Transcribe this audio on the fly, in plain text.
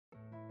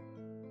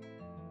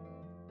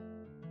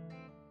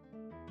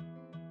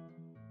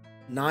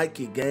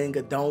Nike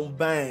ganga don't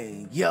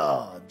bang.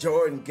 Yeah,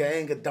 Jordan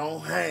ganga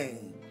don't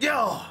hang.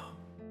 Yeah.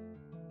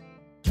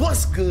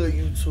 What's good,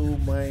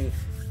 YouTube, man?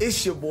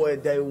 It's your boy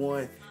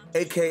Dayone,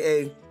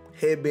 aka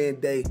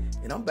Headband Day,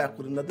 and I'm back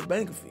with another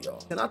banger for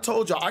y'all. And I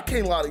told y'all, I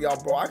can't lie to y'all,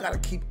 bro. I gotta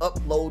keep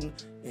uploading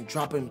and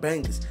dropping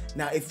bangers.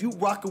 Now, if you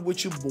rocking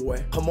with your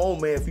boy, come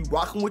on, man. If you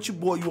rocking with your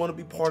boy, you wanna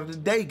be part of the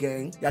day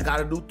gang, y'all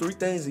gotta do 3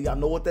 things, and y'all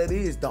know what that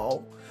is,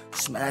 dog.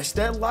 Smash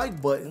that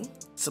like button,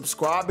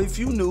 subscribe if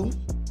you new,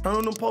 turn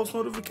on them post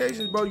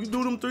notifications, bro. You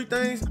do them 3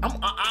 things,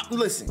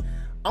 listen,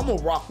 I'm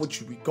gonna rock with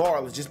you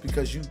regardless, just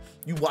because you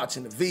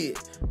watching the vid.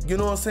 You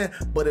know what I'm saying?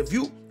 But if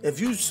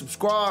you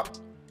subscribe,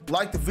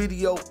 like the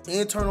video,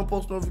 and turn on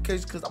post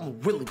notifications, because I'm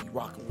gonna really be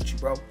rocking with you,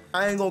 bro.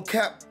 I ain't gonna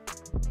cap.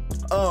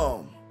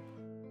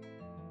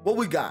 What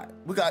we got?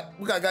 We got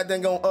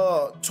goddamn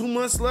on 2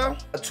 months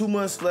left. 2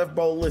 months left,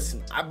 bro.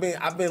 Listen, I've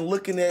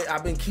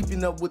been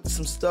keeping up with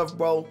some stuff,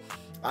 bro.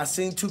 I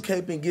seen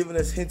 2K been giving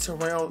us hints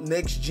around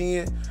next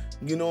gen.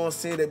 You know what I'm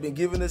saying? They've been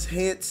giving us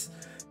hints.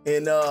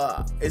 And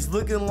it's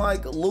looking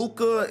like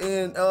Luka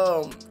and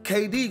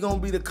KD gonna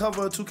be the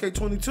cover of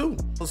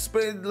 2K22. So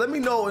let me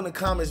know in the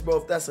comments, bro,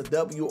 if that's a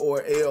W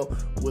or L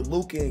with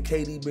Luka and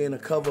KD being the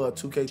cover of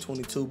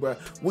 2K22, bro.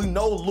 We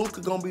know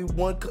Luka gonna be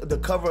the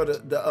cover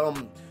of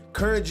the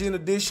current gen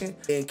edition,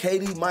 and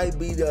KD might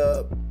be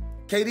the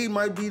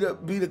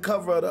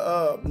cover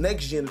of the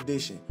next gen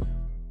edition.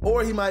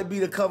 Or he might be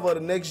the cover of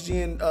the next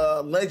gen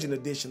Legend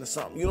edition or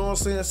something. You know what I'm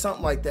saying?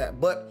 Something like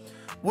that. But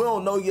we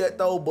don't know yet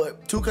though,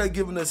 but 2K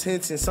giving us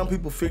hints, and some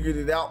people figured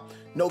it out.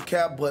 No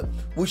cap, but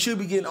we should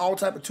be getting all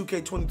type of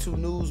 2K22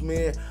 news,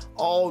 man.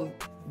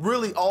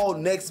 Really all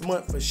next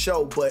month for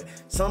sure, but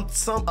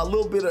a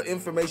little bit of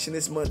information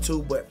this month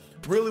too. But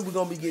really, we're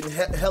gonna be getting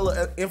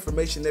hella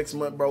information next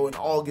month, bro, in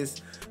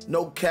August.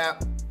 No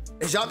cap.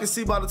 As y'all can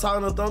see by the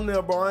title and the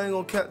thumbnail, bro, I ain't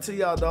gonna cap to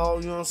y'all,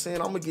 dog. You know what I'm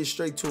saying? I'm gonna get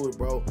straight to it,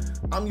 bro.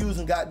 I'm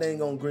using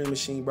goddamn on Green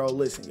Machine, bro.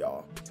 Listen,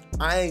 y'all,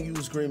 I ain't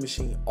used Green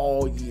Machine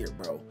all year,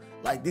 bro.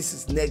 Like, this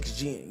is next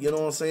gen, you know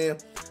what I'm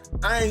saying?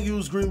 I ain't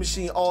used Green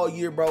Machine all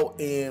year, bro,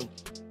 and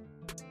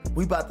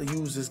we about to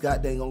use this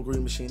goddamn on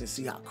Green Machine and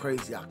see how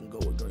crazy I can go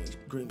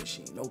with Green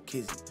Machine. No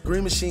kizzy.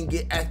 Green Machine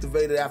get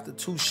activated after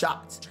 2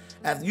 shots.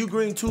 After you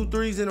green 2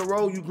 threes in a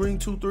row, you green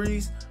 2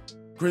 threes,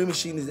 Green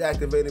Machine is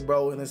activated,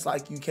 bro, and it's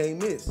like you can't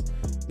miss.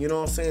 You know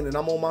what I'm saying? And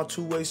I'm on my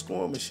 2-way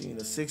scoring machine,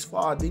 a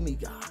 6'5"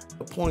 demigod,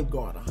 a point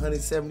guard,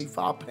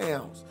 175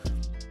 pounds,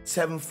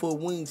 7-foot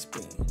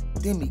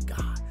wingspan,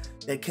 demigod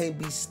that can't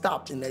be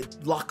stopped and they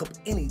lock up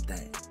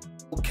anything.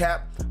 No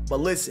cap. But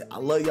listen, I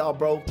love y'all,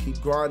 bro.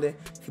 Keep grinding,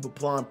 keep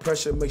applying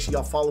pressure. Make sure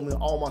y'all follow me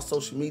on all my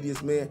social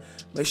medias, man.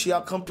 Make sure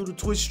y'all come through the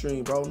Twitch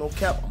stream, bro. No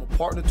cap. I'm a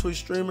partner Twitch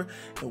streamer,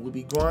 and we'll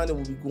be grinding.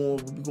 We'll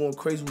be going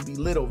crazy. We'll be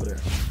lit over there.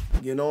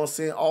 You know what I'm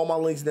saying? All my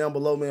links down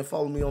below, man.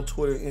 Follow me on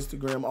Twitter,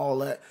 Instagram, all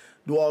that.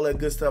 Do all that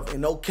good stuff.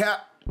 And no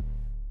cap.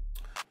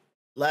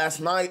 Last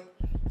night,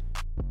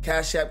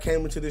 Cash App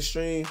came into the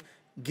stream,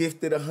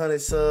 gifted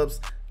 100 subs,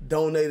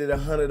 donated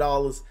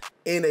 $100,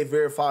 and they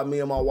verified me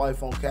and my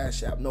wife on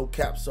Cash App. No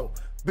cap. So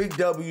big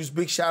W's,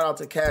 big shout out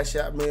to Cash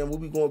App, man. We'll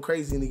be going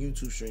crazy in the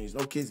YouTube streams.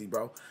 No kizzy,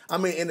 bro. I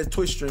mean, in the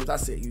Twitch streams. I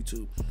said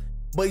YouTube.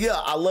 But yeah,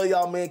 I love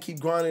y'all, man. Keep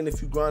grinding.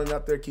 If you're grinding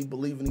out there, keep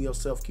believing in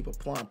yourself. Keep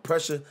applying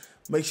pressure.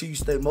 Make sure you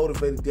stay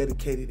motivated,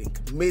 dedicated,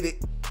 and committed.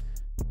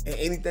 And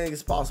anything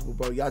is possible,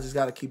 bro. Y'all just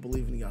got to keep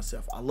believing in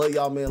yourself. I love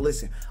y'all, man.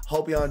 Listen,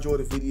 hope y'all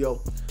enjoyed the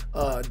video.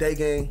 Day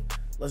gang.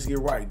 Let's get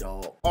right,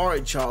 dog. All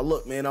right, y'all.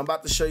 Look, man, I'm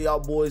about to show y'all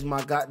boys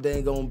my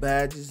goddamn on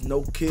badges.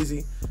 No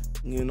kizzy.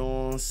 You know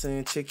what I'm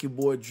saying? Check your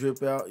boy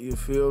drip out. You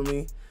feel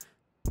me?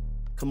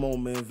 Come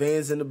on, man.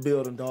 Vans in the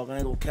building, dog. I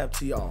ain't gonna cap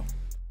to y'all.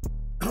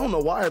 I don't know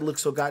why it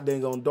looks so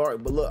goddamn on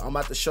dark, but look, I'm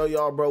about to show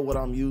y'all, bro, what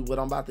I'm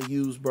about to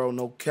use, bro.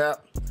 No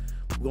cap.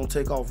 We're gonna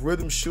take off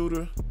Rhythm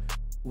Shooter.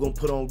 We're gonna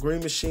put on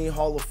Green Machine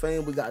Hall of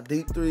Fame. We got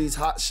Deep Threes,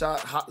 Hot Shot,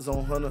 Hot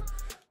Zone Hunter.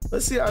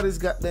 Let's see how this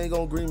goddamn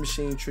on Green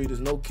Machine treat us.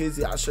 No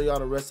kizzy. I'll show y'all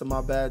the rest of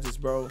my badges,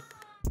 bro.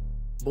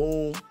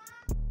 Boom.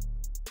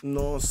 You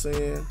know what I'm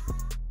saying?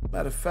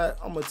 Matter of fact,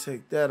 I'm gonna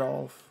take that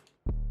off.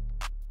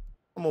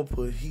 I'm gonna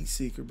put Heat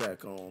Seeker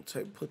back on.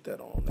 Put that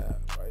on that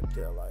right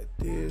there like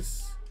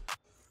this.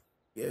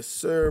 Yes,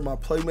 sir. My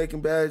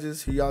playmaking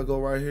badges. Here y'all go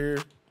right here.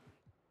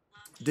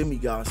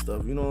 Demigod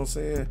stuff. You know what I'm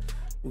saying?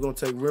 We're gonna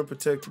take Rim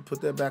Protector,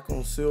 put that back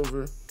on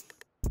silver.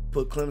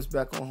 Put Clem's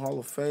back on Hall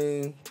of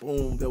Fame.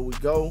 Boom. There we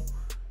go.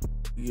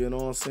 You know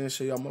what I'm saying?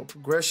 Show y'all my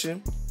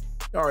progression.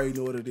 Y'all already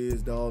know what it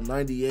is, dog.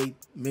 98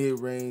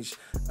 mid-range,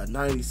 a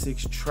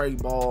 96 tray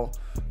ball.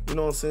 You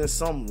know what I'm saying?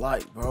 Something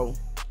light, bro.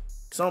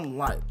 Something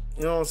light.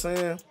 You know what I'm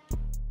saying?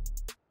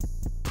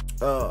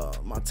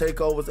 My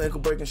takeovers, ankle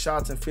breaking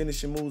shots, and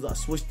finishing moves, I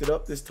switched it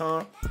up this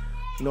time.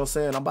 You know what I'm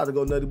saying? I'm about to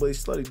go nutty buddy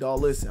slutty,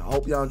 dog. Listen, I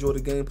hope y'all enjoy the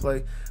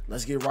gameplay.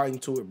 Let's get right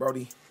into it,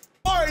 brody.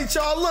 All right,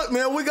 y'all, look,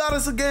 man, we got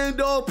us a game,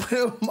 dog,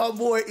 playing with my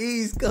boy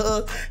Ease,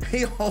 cuz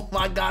he on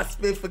my God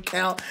Spiff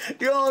account.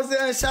 You know what I'm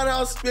saying? Shout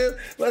out Spiff.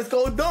 Let's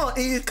go dunk,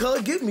 Ease,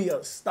 cuz give me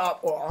a stop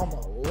or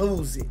I'ma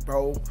lose it,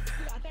 bro.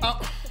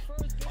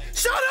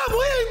 Shut up,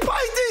 we ain't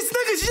played these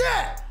niggas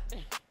yet.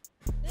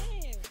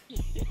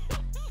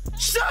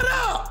 Shut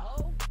up!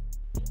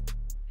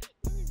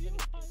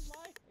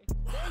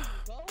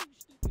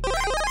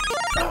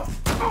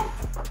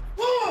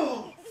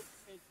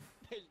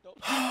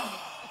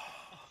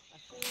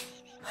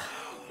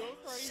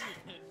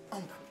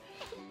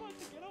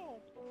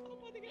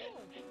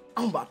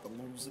 I'm about to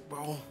lose it,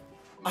 bro.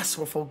 I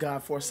swear for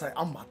God, for a second,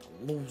 I'm about to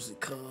lose it,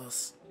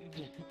 cuz.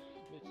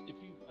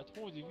 I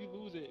told you, if you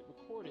lose it,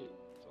 record it.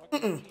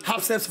 So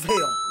Hop steps of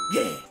hell.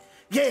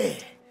 Yeah.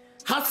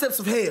 Hop steps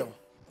of hell.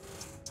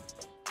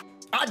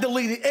 I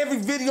deleted every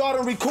video I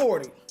done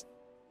recorded.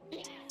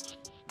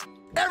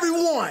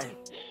 Everyone.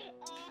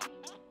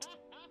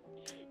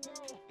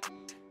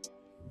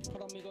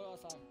 Put on me, go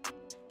outside.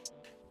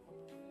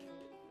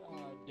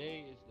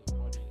 Day is the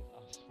funniest, I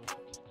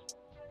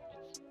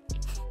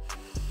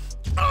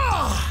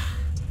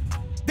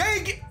swear.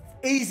 They get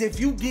easy. If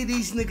you give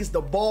these niggas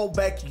the ball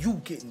back, you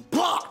getting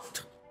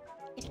blocked.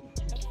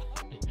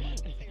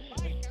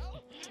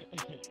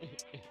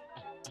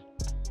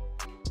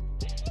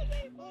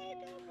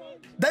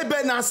 They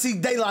better not see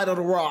daylight of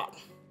the rock.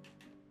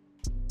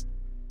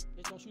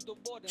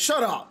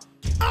 Shut up.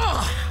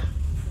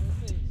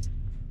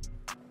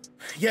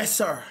 Yes,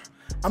 sir.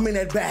 I'm in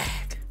that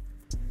bag.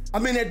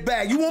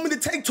 You want me to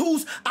take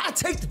twos? I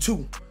take the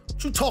two.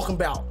 What you talking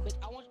about?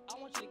 I want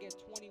you to get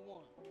 21.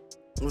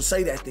 Well,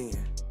 say that then.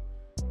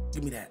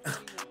 Give me that.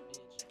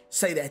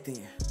 Say that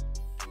then.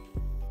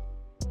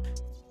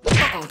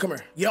 Come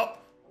here.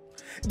 Yup.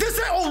 This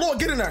ain't, oh Lord,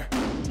 get in there.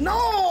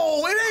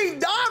 No, it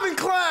ain't diving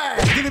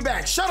class. Give it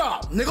back. Shut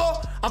up,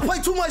 nigga. I play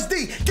too much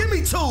D. Give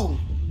me two.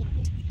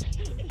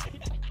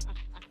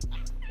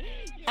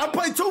 I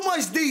play too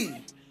much D.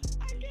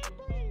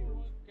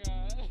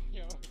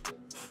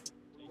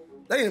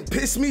 They didn't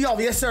piss me off.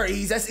 Yes, sir,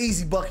 Ease. That's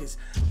easy buckets.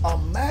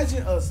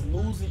 Imagine us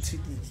losing to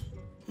these.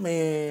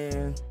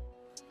 Man.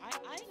 I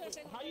ain't gonna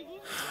say how you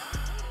lose.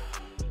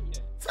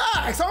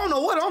 Facts. I don't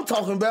know what I'm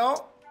talking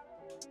about.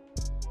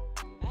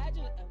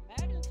 Imagine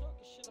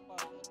talking shit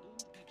about a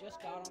dude you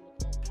just got on the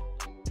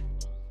court.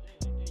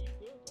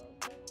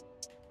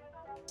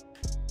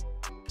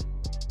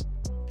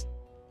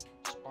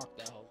 Spark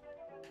that hoe.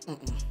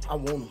 I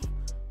want him.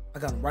 I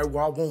got him right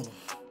where I want him.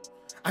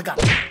 I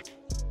got him.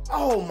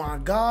 Oh my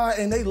God.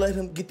 And they let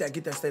him get that.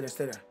 Stay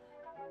there.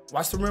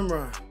 Watch the rim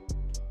run.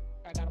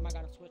 I got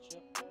to switch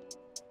up.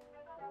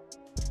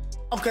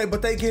 Okay,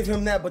 but they give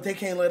him that, but they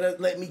can't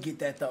let me get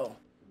that though.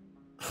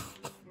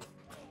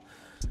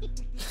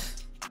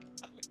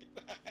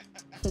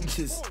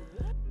 Just.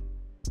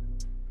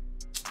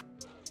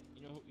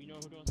 You know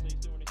who don't stay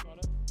still when they caught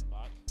up?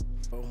 Box.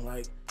 Bro,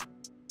 like,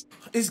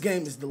 this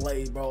game is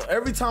delayed, bro.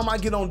 Every time I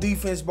get on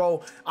defense,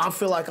 bro, I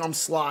feel like I'm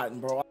sliding,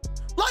 bro.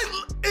 Like,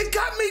 it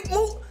got me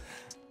moved.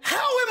 How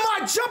am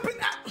I jumping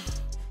out?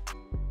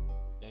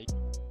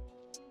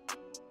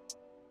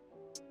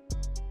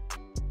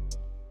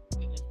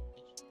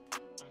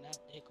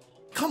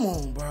 Come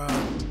on, bro.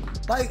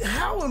 Like,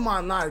 how am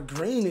I not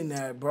greening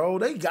that, bro?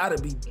 They gotta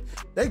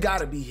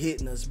be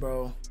hitting us,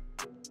 bro.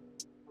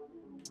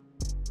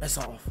 That's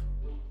off.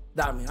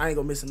 That mean I ain't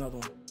gonna miss another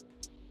one.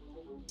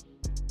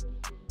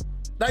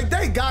 Like,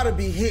 they gotta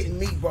be hitting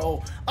me,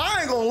 bro.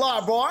 I ain't gonna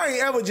lie, bro. I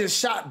ain't ever just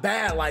shot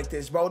bad like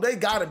this, bro. They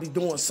gotta be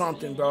doing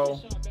something,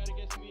 bro.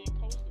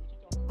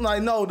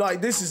 Like, no,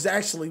 like, this is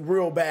actually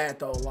real bad,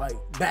 though. Like,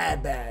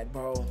 bad,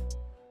 bro.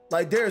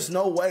 Like, there's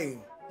no way.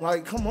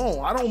 Like, come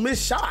on. I don't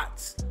miss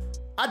shots.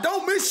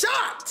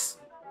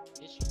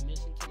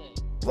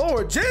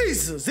 Lord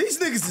Jesus, these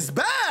niggas is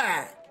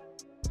bad.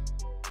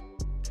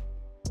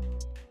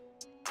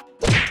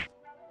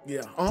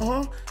 Yeah,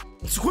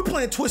 So quit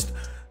playing twist.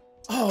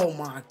 Oh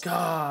my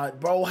God,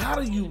 bro. How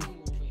do you...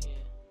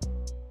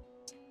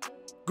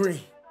 Green.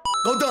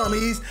 Go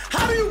dummies.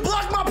 How do you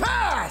block my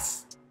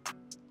pass?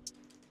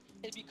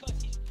 It's because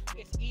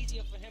it's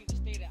easier for him to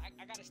stay there.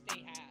 I gotta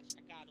stay hash.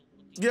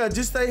 Yeah,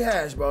 just stay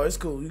hash, bro. It's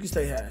cool. You can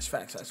stay hash.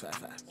 Facts. Yeah,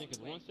 because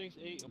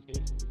 168, I'm paid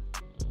for it.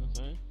 You know what I'm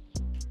saying?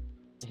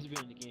 He's been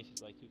in the game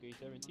since like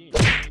 2K17.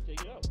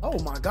 Take it out. Oh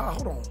my God,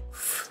 hold on.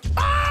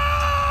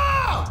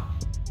 Ah!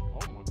 Oh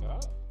my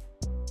God.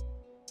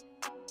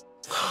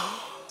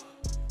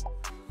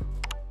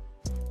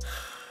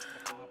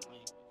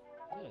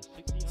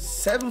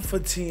 7 for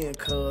 10,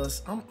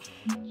 cuz.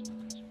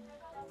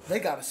 They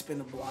gotta spin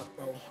the block,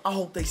 bro. I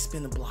hope they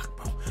spin the block,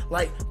 bro.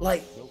 Like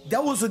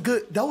that was a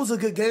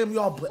good game,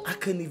 y'all, but I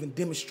couldn't even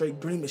demonstrate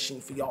Green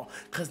Machine for y'all.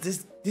 Cause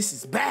this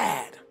is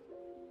bad.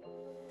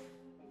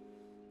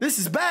 This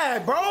is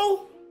bad,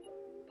 bro.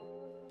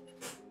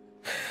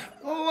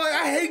 Oh,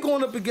 I hate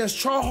going up against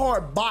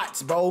try-hard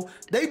bots, bro.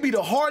 They be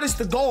the hardest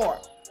to guard.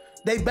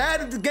 They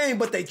bad at the game,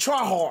 but they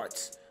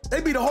try-hards.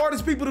 They be the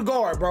hardest people to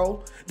guard,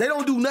 bro. They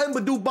don't do nothing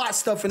but do bot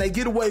stuff, and they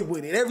get away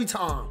with it every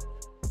time.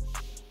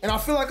 And I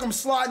feel like I'm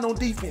sliding on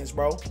defense,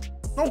 bro.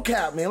 No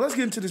cap, man. Let's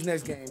get into this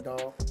next game,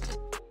 dog.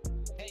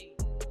 Hey.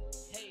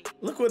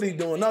 Look what he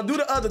doing. No, do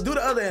the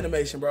other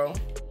animation, bro.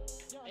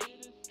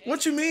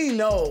 What you mean,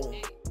 no?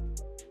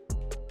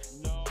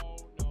 No.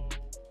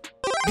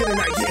 Get in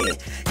there,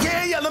 yeah.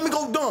 Yeah. Let me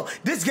go dumb.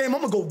 This game,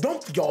 I'm gonna go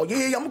dumb for y'all.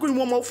 Yeah. I'm gonna green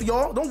one more for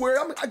y'all. Don't worry.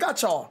 I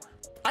got y'all.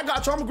 I'm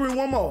gonna green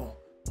one more.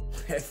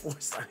 That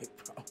foresight,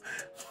 bro.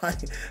 Like,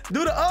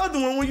 do the other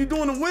one when you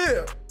doing the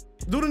whip.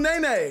 Do the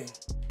nay-nay.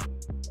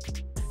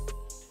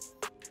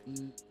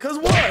 Cause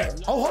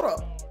what? Oh, hold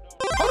up.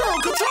 Hold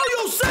on.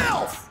 Control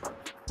yourself.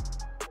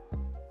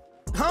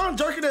 Huh?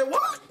 Jerking that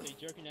what? They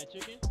jerking that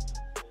chicken?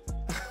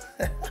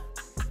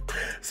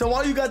 So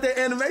why you got that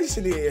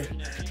animation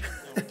in?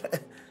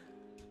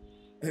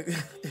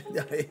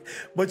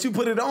 But you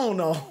put it on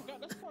though. Oh,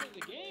 God, that's part of the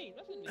game.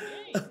 That's in the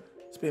game.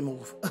 Spin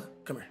move.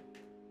 Come here.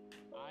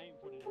 I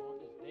ain't putting it on.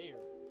 It's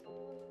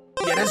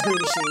there. Yeah, that's Green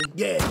Machine.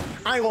 Yeah,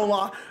 I ain't gonna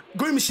lie.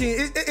 Green Machine,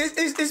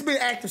 it's been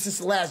active since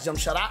the last jump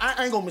shot.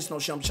 I ain't gonna miss no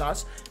jump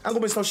shots. I ain't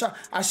gonna miss no shot.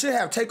 I should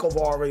have takeover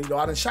already though.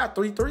 I done shot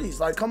 3 threes.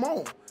 Like, come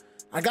on.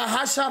 I got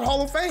Hot Shot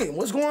Hall of Fame.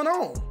 What's going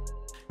on?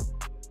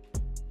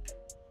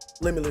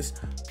 Limitless.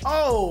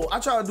 Oh, I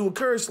tried to do a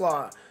curve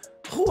slide.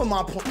 Who am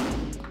I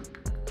playing?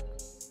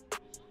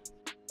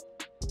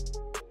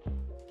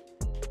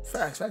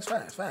 Fast.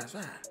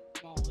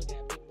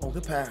 Oh,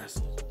 good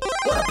pass.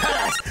 What a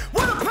pass!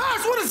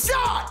 What a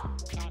shot!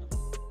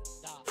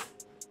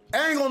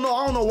 I ain't gonna know.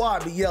 I don't know why I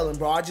be yelling,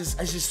 bro. I just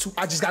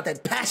got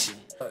that passion.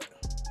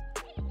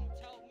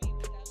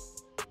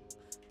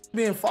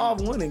 Being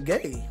 5'1" and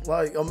gay,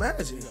 like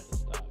imagine.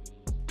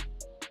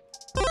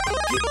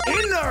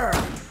 Get in there.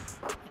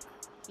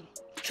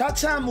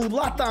 Cha-cha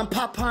mulata and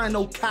Popeye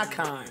no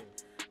kakai.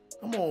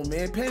 Come on,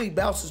 man. Panty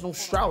bouncers, no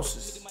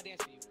Strausses.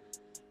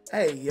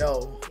 Hey,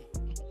 yo.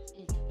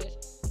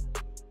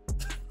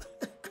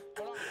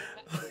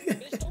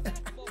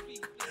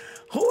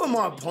 Who am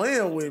I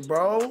playing with,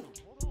 bro?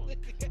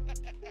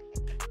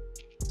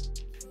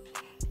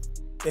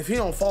 If he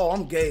don't fall,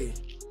 I'm gay.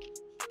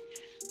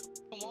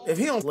 If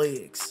he don't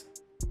legs.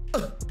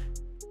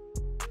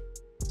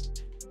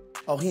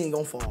 Oh, he ain't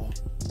gonna fall.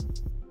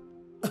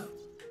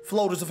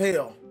 Floaters of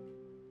hell.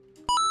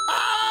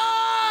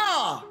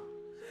 Ah!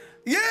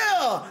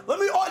 Yeah! Let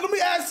me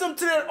add something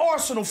to that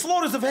arsenal.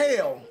 Floaters of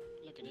hell.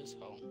 Look at this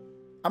phone.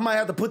 I might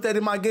have to put that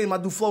in my game. I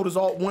do floaters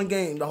all one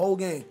game, the whole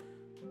game.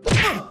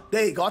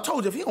 There you go. I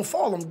told you, if he don't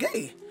fall, I'm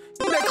gay.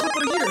 Give me that clip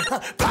of the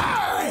year.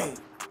 Bang!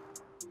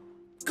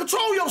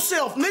 Control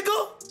yourself,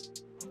 nigga.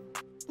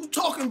 Who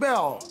talking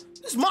about?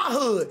 This is my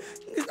hood.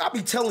 I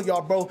be telling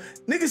y'all, bro,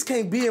 niggas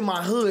can't be in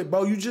my hood,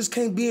 bro. You just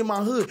can't be in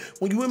my hood.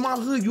 When you in my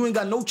hood, you ain't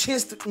got no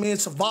chance to, man,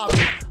 survive.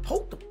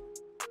 Hold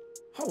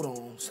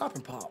on. Stop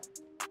and pop.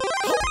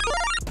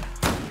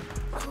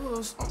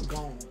 Cuz, I'm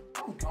gone.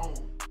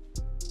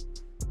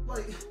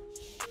 Like,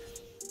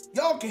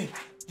 y'all can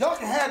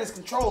have this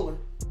controller.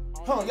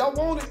 Huh, y'all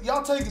want it,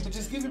 y'all take it, but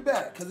just give it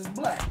back, cause it's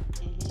black.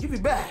 Give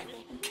it back.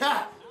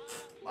 Cap.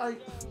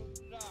 Like,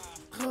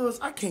 cuz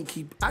I can't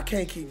keep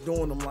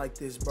doing them like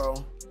this,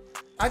 bro.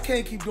 I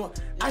can't keep doing.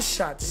 I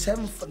shot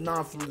 7 for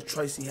 9 from the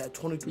Tracy, had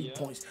 23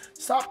 points.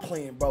 Stop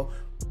playing, bro.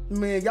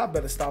 Man, y'all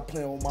better stop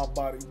playing with my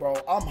body, bro.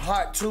 I'm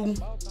hot too.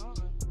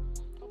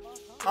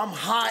 I'm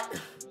hot.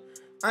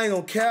 I ain't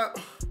gonna cap.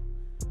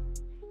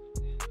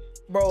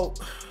 Bro,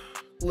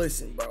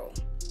 listen, bro.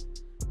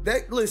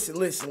 Listen,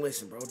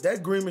 bro.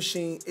 That Green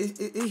Machine, it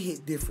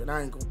hit different.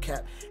 I ain't gonna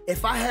cap.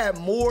 If I had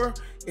more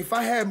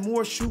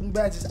shooting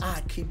badges,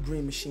 I'd keep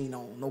Green Machine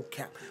on, no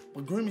cap.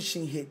 But Green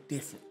Machine hit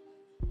different.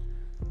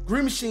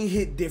 Green Machine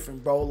hit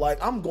different, bro.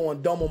 Like, I'm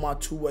going dumb on my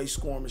two-way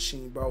scoring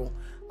machine, bro.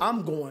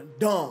 I'm going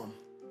dumb.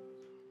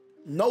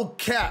 No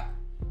cap.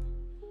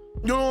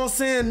 You know what I'm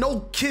saying?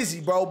 No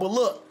kizzy, bro. But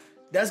look,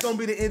 that's gonna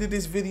be the end of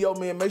this video,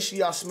 man. Make sure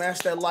y'all smash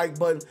that like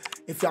button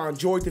if y'all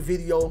enjoyed the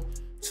video.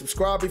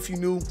 Subscribe if you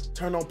new.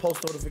 Turn on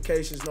post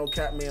notifications. No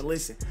cap, man.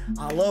 Listen,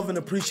 I love and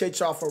appreciate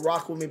y'all for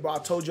rocking with me, bro. I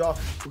told y'all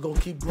we're gonna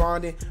keep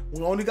grinding.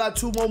 We only got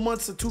 2 more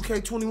months of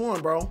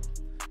 2K21, bro.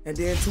 And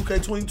then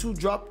 2K22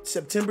 dropped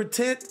September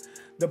 10th.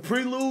 The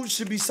prelude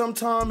should be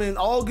sometime in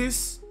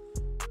August.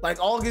 Like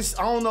August,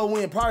 I don't know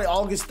when. Probably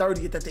August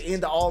 30th. At the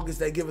end of August,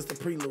 they give us the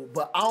prelude.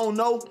 But I don't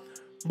know.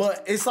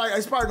 But it's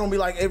probably gonna be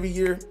like every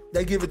year.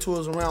 They give it to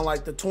us around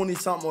like the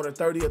 20-something or the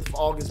 30th of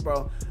August,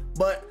 bro.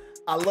 But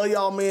I love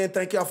y'all, man.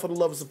 Thank y'all for the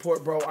love and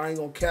support, bro. I ain't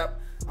gonna cap.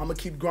 I'm gonna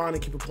keep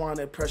grinding, keep applying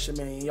that pressure,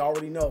 man. You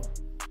already know.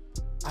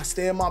 I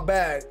stay in my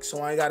bag,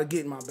 so I ain't gotta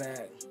get in my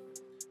bag.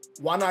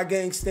 Why not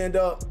gang stand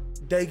up?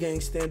 Day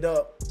gang stand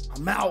up.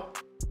 I'm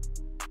out.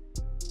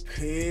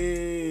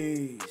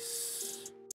 Peace.